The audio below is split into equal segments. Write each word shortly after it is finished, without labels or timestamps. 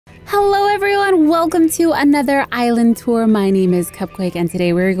Hello everyone, welcome to another island tour. My name is Cupquake and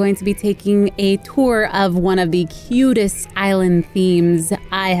today we're going to be taking a tour of one of the cutest island themes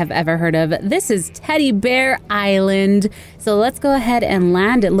I have ever heard of. This is Teddy Bear Island. So let's go ahead and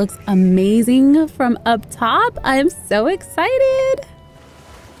land. It looks amazing from up top. I'm so excited.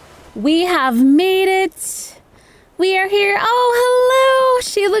 We have made it. We are here. Oh, hello.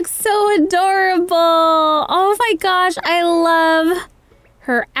 She looks so adorable. Oh my gosh, I love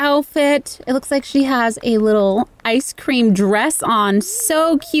her outfit. It looks like she has a little ice cream dress on.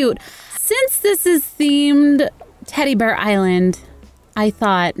 So cute. Since this is themed Teddy Bear Island, I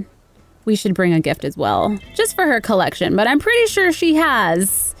thought we should bring a gift as well, just for her collection. But I'm pretty sure she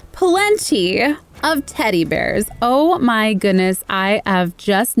has plenty of teddy bears. Oh my goodness, I have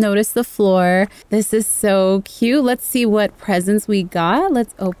just noticed the floor. This is so cute. Let's see what presents we got.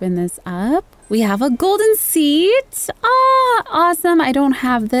 Let's open this up. We have a golden seat. Ah, awesome. I don't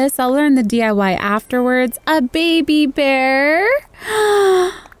have this. I'll learn the DIY afterwards. A baby bear.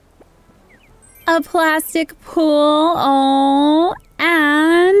 A plastic pool. Oh,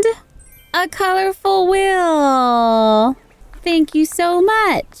 and a colorful wheel. Thank you so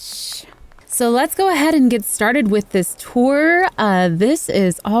much. So let's go ahead and get started with this tour. This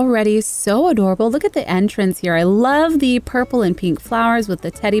is already so adorable. Look at the entrance here. I love the purple and pink flowers with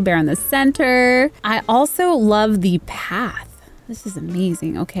the teddy bear in the center. I also love the path. This is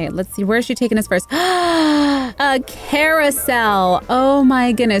amazing. Okay, let's see. Where is she taking us first? A carousel. Oh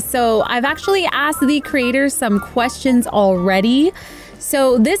my goodness. So I've actually asked the creators some questions already.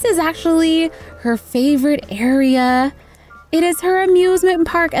 So this is actually her favorite area. It is her amusement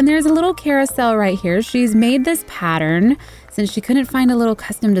park, and there's a little carousel right here. She's made this pattern since she couldn't find a little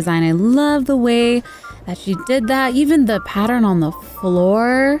custom design. I love the way that she did that. Even the pattern on the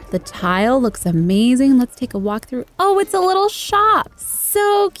floor, the tile looks amazing. Let's take a walk through. Oh, it's a little shop.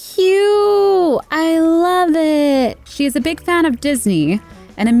 So cute. I love it. She is a big fan of Disney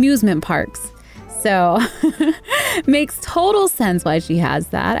and amusement parks. So makes total sense why she has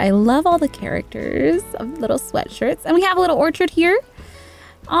that. I love all the characters of little sweatshirts. And we have a little orchard here.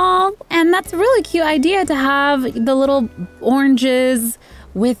 Oh, and that's a really cute idea to have the little oranges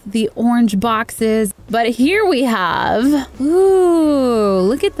with the orange boxes. But here we have, ooh,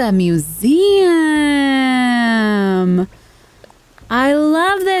 look at the museum. I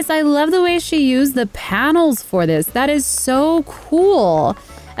love this. I love the way she used the panels for this. That is so cool.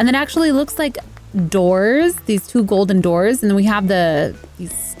 And it actually looks like doors, these two golden doors, and then we have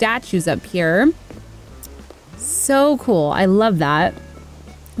these statues up here. So cool. I love that.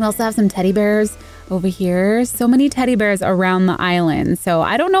 We also have some teddy bears over here. So many teddy bears around the island. So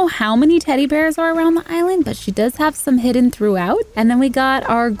I don't know how many teddy bears are around the island, but she does have some hidden throughout. And then we got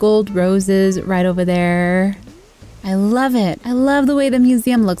our gold roses right over there. I love it. I love the way the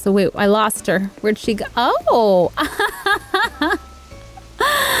museum looks. Oh wait, I lost her. Where'd she go? Oh!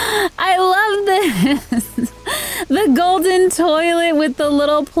 I love this. The golden toilet with the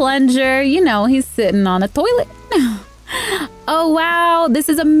little plunger. You know, he's sitting on a toilet. Oh, wow. This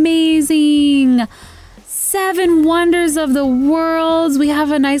is amazing. 7 wonders of the world. We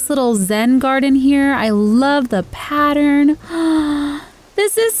have a nice little Zen garden here. I love the pattern.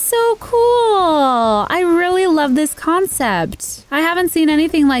 This is so cool. I really love this concept. I haven't seen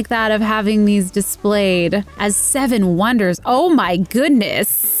anything like that of having these displayed as 7 wonders. Oh my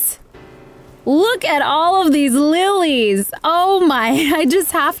goodness. Look at all of these lilies. Oh my, I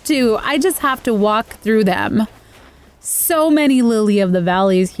just have to walk through them. So many lily of the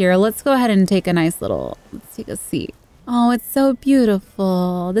valleys here. Let's go ahead and take let's take a seat. Oh, it's so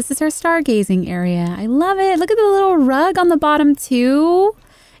beautiful. This is her stargazing area. I love it. Look at the little rug on the bottom too.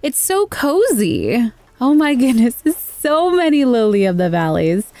 It's so cozy. Oh my goodness. There's so many lily of the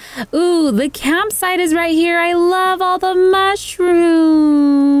valleys. Ooh, the campsite is right here. I love all the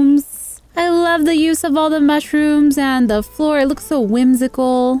mushrooms. I love the use of all the mushrooms and the floor. It looks so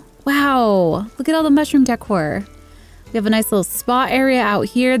whimsical. Wow. Look at all the mushroom decor. We have a nice little spa area out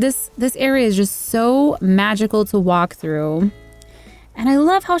here. This area is just so magical to walk through. And I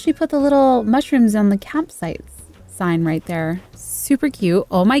love how she put the little mushrooms on the campsite sign right there. Super cute.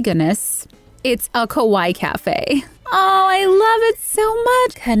 Oh my goodness. It's a kawaii cafe. Oh, I love it so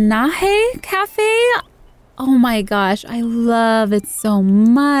much. Kanahe Cafe. Oh my gosh. I love it so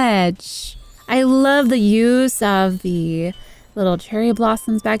much. I love the use of the little cherry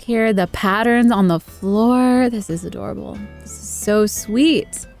blossoms back here, the patterns on the floor. This is adorable. This is so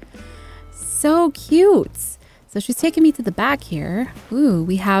sweet. So cute. So she's taking me to the back here. Ooh,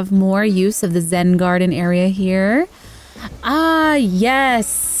 we have more use of the Zen garden area here. Ah,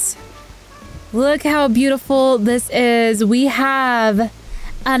 yes. Look how beautiful this is. We have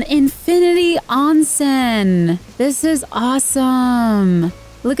An infinity onsen. This is awesome.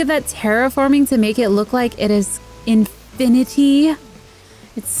 Look at that terraforming to make it look like it is infinity.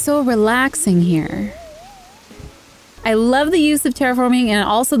 It's so relaxing here. I love the use of terraforming and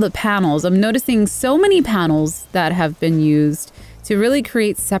also the panels. I'm noticing so many panels that have been used to really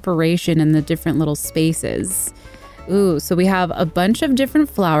create separation in the different little spaces. Ooh, so we have a bunch of different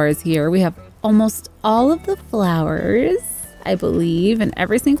flowers here. We have almost all of the flowers, I believe, in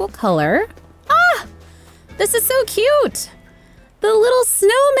every single color. Ah, this is so cute. The little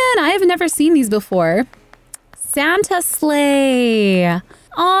snowman. I have never seen these before. Santa sleigh.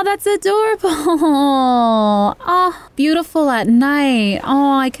 Oh, that's adorable. Oh, beautiful at night.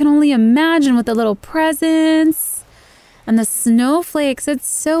 Oh, I can only imagine with the little presents and the snowflakes. It's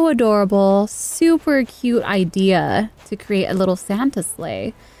so adorable. Super cute idea to create a little Santa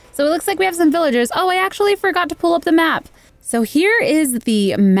sleigh. So it looks like we have some villagers. Oh, I actually forgot to pull up the map. So here is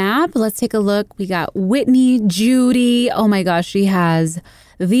the map. Let's take a look. We got Whitney, Judy. Oh my gosh, she has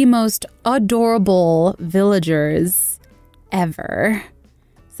the most adorable villagers ever.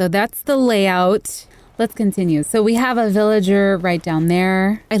 So that's the layout. Let's continue. So we have a villager right down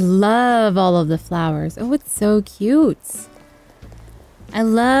there. I love all of the flowers. Oh, it's so cute. I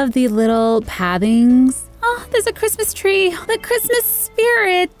love the little pathings. Oh, there's a Christmas tree. The Christmas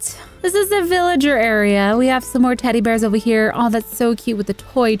spirit. This is the villager area. We have some more teddy bears over here. Oh, that's so cute with the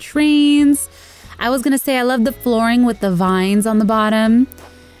toy trains. I was gonna say I love the flooring with the vines on the bottom.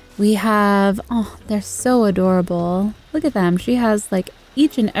 We have, oh, they're so adorable. Look at them. She has like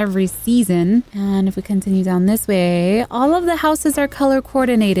each and every season. And if we continue down this way, all of the houses are color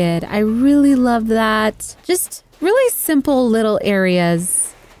coordinated. I really love that. Just really simple little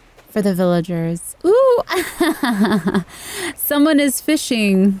areas for the villagers. Ooh, someone is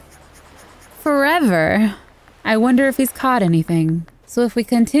fishing forever. I wonder if he's caught anything. So if we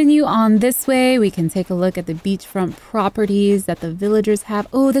continue on this way, we can take a look at the beachfront properties that the villagers have.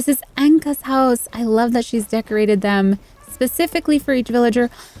 Oh, this is Anka's house. I love that she's decorated them specifically for each villager.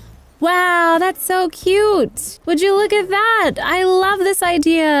 Wow, that's so cute. Would you look at that? I love this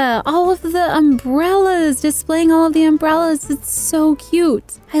idea. All of the umbrellas, displaying all of the umbrellas. It's so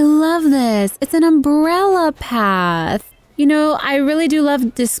cute. I love this. It's an umbrella path. You know, I really do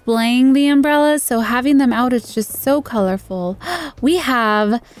love displaying the umbrellas, so having them out is just so colorful. We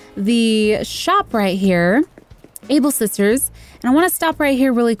have the shop right here, Able Sisters, and I want to stop right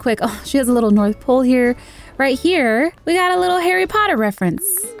here really quick. Oh, she has a little North Pole here. Right here, we got a little Harry Potter reference.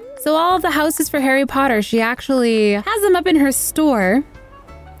 So all of the houses for Harry Potter, she actually has them up in her store.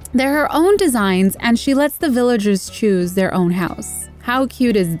 They're her own designs, and she lets the villagers choose their own house. How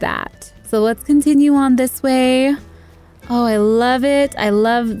cute is that? So let's continue on this way. Oh, I love it. I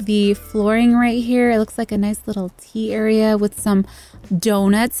love the flooring right here. It looks like a nice little tea area with some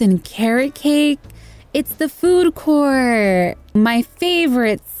donuts and carrot cake. It's the food court. My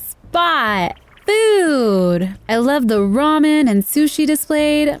favorite spot. Food. I love the ramen and sushi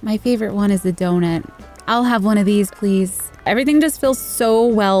displayed. My favorite one is the donut. I'll have one of these, please. Everything just feels so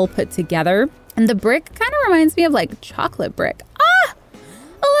well put together. And the brick kind of reminds me of like chocolate brick. Ah!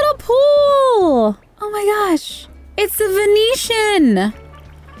 A little pool. Oh my gosh. It's the Venetian.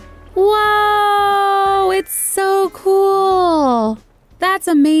 Whoa, it's so cool. That's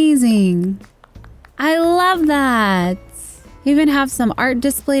amazing. I love that. We even have some art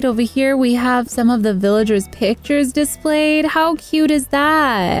displayed over here. We have some of the villagers' pictures displayed. How cute is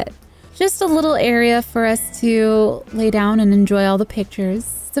that? Just a little area for us to lay down and enjoy all the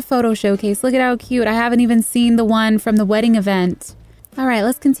pictures. It's a photo showcase. Look at how cute. I haven't even seen the one from the wedding event. All right,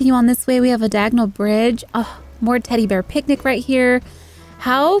 let's continue on this way. We have a diagonal bridge. Oh, more teddy bear picnic right here.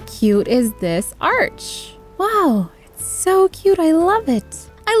 How cute is this arch? Wow, it's so cute. I love it.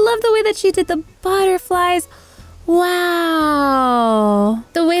 I love the way that she did the butterflies. Wow.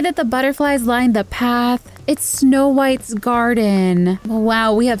 The way that the butterflies lined the path. It's Snow White's garden.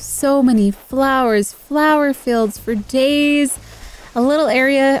 Wow, we have so many flowers, flower fields for days. A little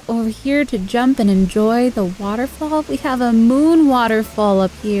area over here to jump and enjoy the waterfall. We have a moon waterfall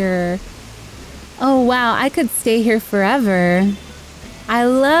up here. Oh, wow. I could stay here forever. I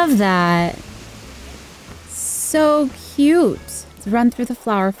love that. So cute. Let's run through the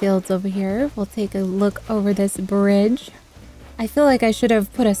flower fields over here. We'll take a look over this bridge. I feel like I should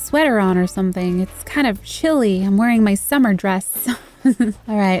have put a sweater on or something. It's kind of chilly. I'm wearing my summer dress. All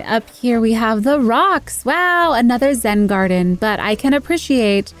right, up here we have the rocks. Wow, another Zen garden, but I can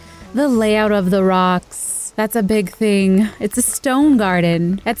appreciate the layout of the rocks. That's a big thing. It's a stone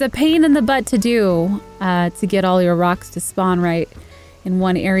garden. That's a pain in the butt to do, to get all your rocks to spawn right in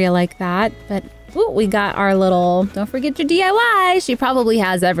one area like that. But Ooh, we got our little, don't forget your DIY. She probably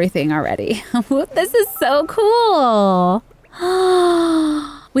has everything already. This is so cool.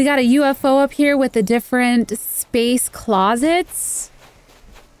 We got a UFO up here with the different space closets.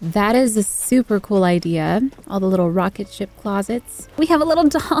 That is a super cool idea. All the little rocket ship closets. We have a little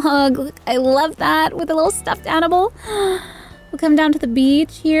dog. Look, I love that, with a little stuffed animal. We'll come down to the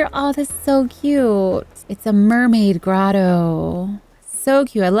beach here. Oh, this is so cute. It's a mermaid grotto. So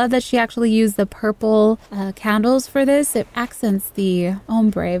cute. I love that she actually used the purple candles for this. It accents the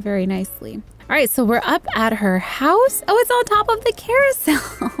ombre very nicely. All right, so we're up at her house. Oh, it's on top of the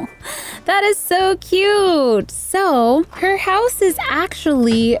carousel. That is so cute. So her house is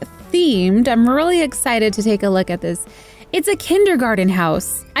actually themed. I'm really excited to take a look at this. It's a kindergarten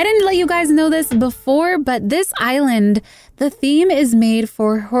house. I didn't let you guys know this before, but this island, the theme is made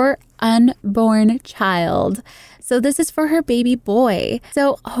for her unborn child. So this is for her baby boy.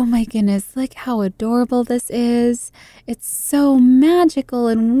 So, oh my goodness, look how adorable this is. It's so magical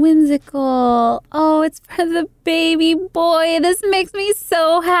and whimsical. Oh, it's for the baby boy. This makes me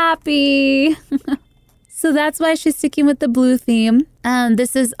so happy. So that's why she's sticking with the blue theme.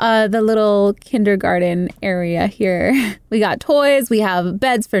 This is the little kindergarten area here. We got toys. We have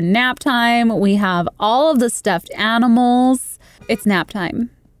beds for nap time. We have all of the stuffed animals. It's nap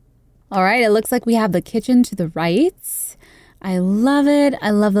time. All right, it looks like we have the kitchen to the right. I love it.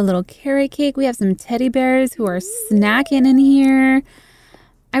 I love the little carrot cake. We have some teddy bears who are snacking in here.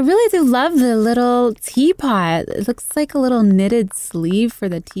 I really do love the little teapot. It looks like a little knitted sleeve for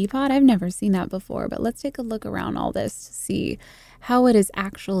the teapot. I've never seen that before, but let's take a look around all this to see how it is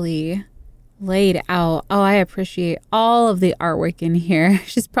actually laid out. Oh, I appreciate all of the artwork in here.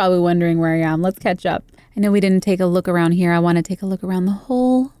 She's probably wondering where I am. Let's catch up. I know we didn't take a look around here. I want to take a look around the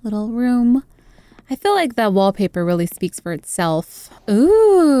whole little room. I feel like that wallpaper really speaks for itself.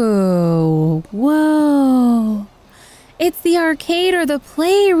 Ooh, whoa. It's the arcade or the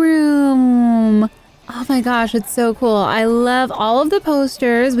playroom. Oh my gosh, it's so cool. I love all of the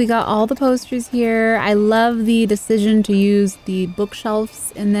posters. We got all the posters here. I love the decision to use the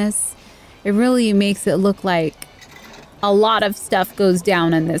bookshelves in this. It really makes it look like a lot of stuff goes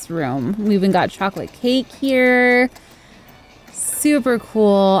down in this room. We even got chocolate cake here. Super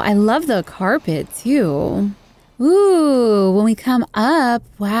cool. I love the carpet too. Ooh, when we come up,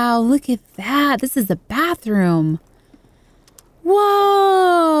 wow, look at that. This is the bathroom.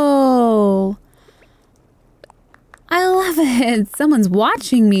 Whoa. I love it. Someone's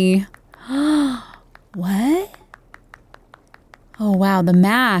watching me. What? Oh, wow, the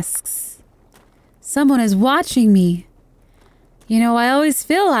masks. Someone is watching me. You know, I always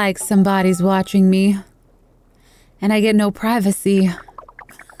feel like somebody's watching me. And I get no privacy.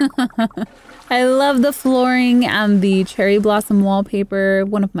 I love the flooring and the cherry blossom wallpaper.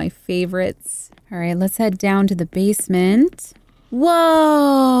 One of my favorites. All right, let's head down to the basement.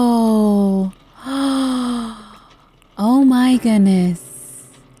 Whoa! Oh my goodness.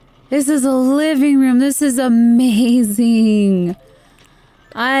 This is a living room. This is amazing.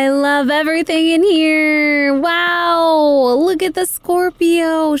 I love everything in here. Wow. Look at the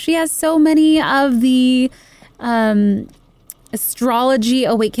Scorpio. She has so many of the astrology.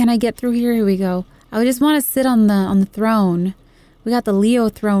 Oh, wait, can I get through here? Here we go. I just want to sit on the throne. We got the Leo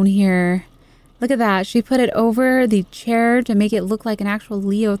throne here. Look at that. She put it over the chair to make it look like an actual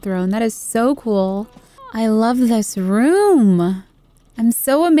Leo throne. That is so cool. I love this room. I'm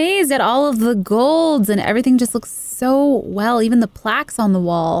so amazed at all of the golds and everything just looks so well. Even the plaques on the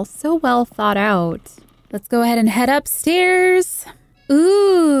wall. So well thought out. Let's go ahead and head upstairs.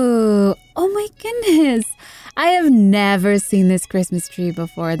 Ooh. Oh my goodness. I have never seen this Christmas tree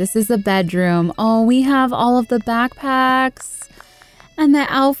before. This is a bedroom. Oh, we have all of the backpacks and the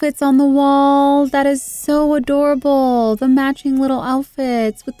outfits on the wall. That is so adorable. The matching little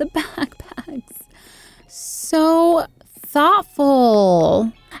outfits with the backpacks. So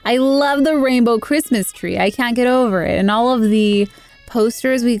thoughtful. I love the rainbow Christmas tree. I can't get over it. And all of the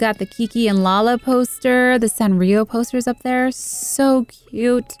posters, we got the Kiki and Lala poster, the Sanrio posters up there. So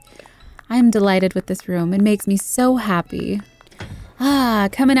cute. I'm delighted with this room. It makes me so happy.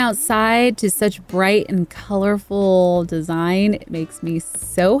 Coming outside to such bright and colorful design. It makes me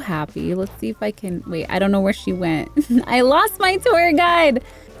so happy. Let's see if I can... Wait, I don't know where she went. I lost my tour guide.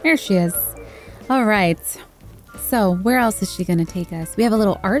 There she is. All right. So where else is she going to take us? We have a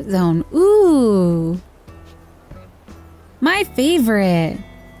little art zone. Ooh. My favorite.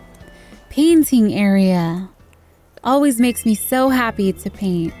 Painting area. Always makes me so happy to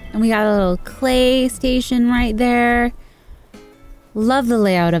paint. And we got a little clay station right there. Love the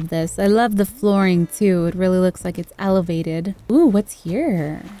layout of this. I love the flooring too. It really looks like it's elevated. Ooh, what's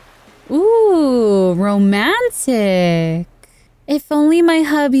here? Ooh, romantic. If only my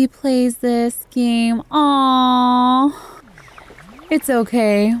hubby plays this game. Aww. It's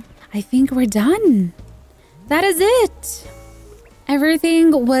okay. I think we're done. That is it.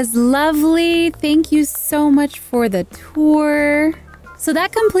 Everything was lovely. Thank you so much for the tour. So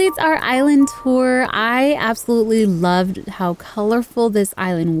that completes our island tour. I absolutely loved how colorful this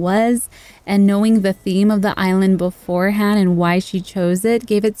island was, and knowing the theme of the island beforehand and why she chose it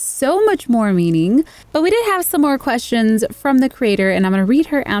gave it so much more meaning. But we did have some more questions from the creator, and I'm going to read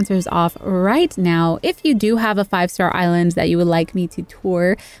her answers off right now. If you do have a 5-star island that you would like me to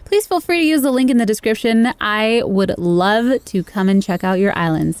tour, please feel free to use the link in the description. I would love to come and check out your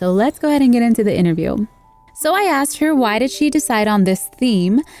island. So let's go ahead and get into the interview. So I asked her why did she decide on this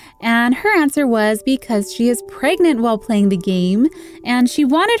theme, and her answer was because she is pregnant while playing the game, and she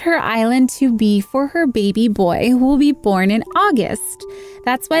wanted her island to be for her baby boy who will be born in August.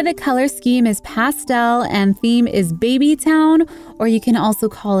 That's why the color scheme is pastel and theme is Baby Town, or you can also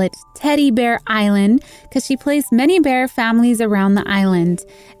call it Teddy Bear Island, because she placed many bear families around the island.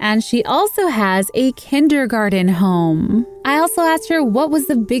 And she also has a kindergarten home. I also asked her what was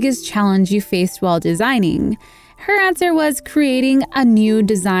the biggest challenge you faced while designing. Her answer was creating a new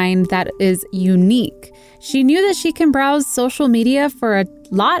design that is unique. She knew that she can browse social media for a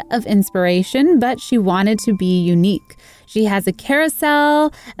lot of inspiration, but she wanted to be unique. She has a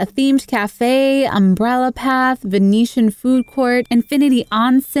carousel, a themed cafe, umbrella path, Venetian food court, infinity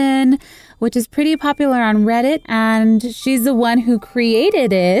onsen, which is pretty popular on Reddit, and she's the one who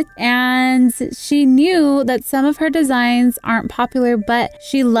created it. And she knew that some of her designs aren't popular, but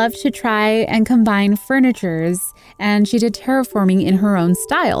she loved to try and combine furnitures, and she did terraforming in her own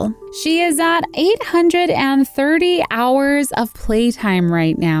style. She is at 830 hours of playtime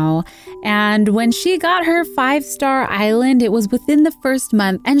right now, and when she got her 5-star island, it was within the first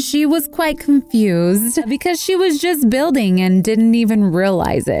month, and she was quite confused because she was just building and didn't even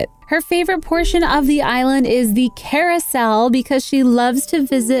realize it. Her favorite portion of the island is the carousel because she loves to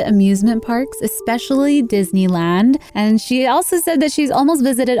visit amusement parks, especially Disneyland. And she also said that she's almost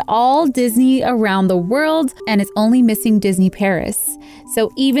visited all Disney around the world and is only missing Disney Paris.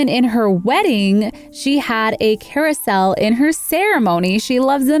 So even in her wedding, she had a carousel in her ceremony. She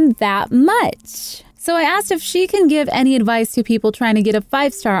loves them that much. So I asked if she can give any advice to people trying to get a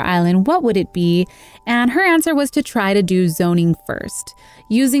 5-star island, what would it be? And her answer was to try to do zoning first.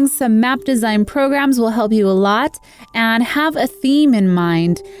 Using some map design programs will help you a lot, and have a theme in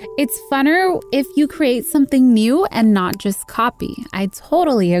mind. It's funner if you create something new and not just copy. I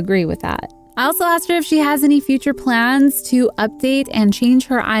totally agree with that. I also asked her if she has any future plans to update and change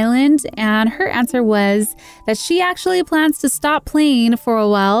her island, and her answer was that she actually plans to stop playing for a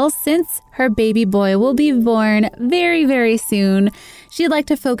while since her baby boy will be born very, very soon. She'd like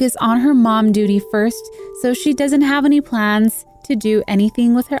to focus on her mom duty first, so she doesn't have any plans to do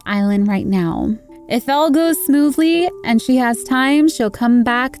anything with her island right now. If all goes smoothly and she has time, she'll come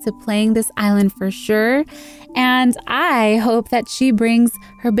back to playing this island for sure. And I hope that she brings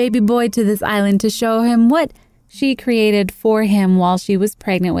her baby boy to this island to show him what she created for him while she was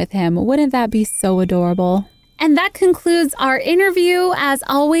pregnant with him. Wouldn't that be so adorable? And that concludes our interview. As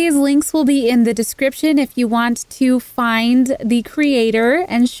always, links will be in the description if you want to find the creator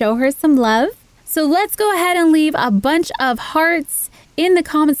and show her some love. So let's go ahead and leave a bunch of hearts in the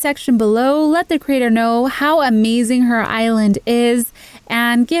comment section below. Let the creator know how amazing her island is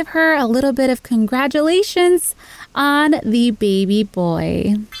and give her a little bit of congratulations on the baby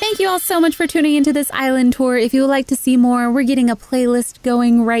boy. Thank you all so much for tuning into this island tour. If you would like to see more, we're getting a playlist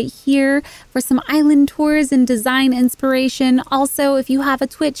going right here for some island tours and design inspiration. Also, if you have a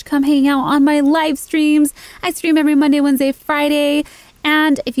Twitch, come hang out on my live streams. I stream every Monday, Wednesday, Friday.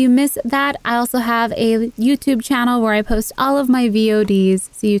 And if you miss that, I also have a YouTube channel where I post all of my VODs,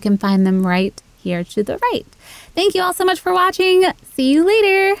 so you can find them right here to the right. Thank you all so much for watching. See you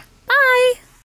later. Bye.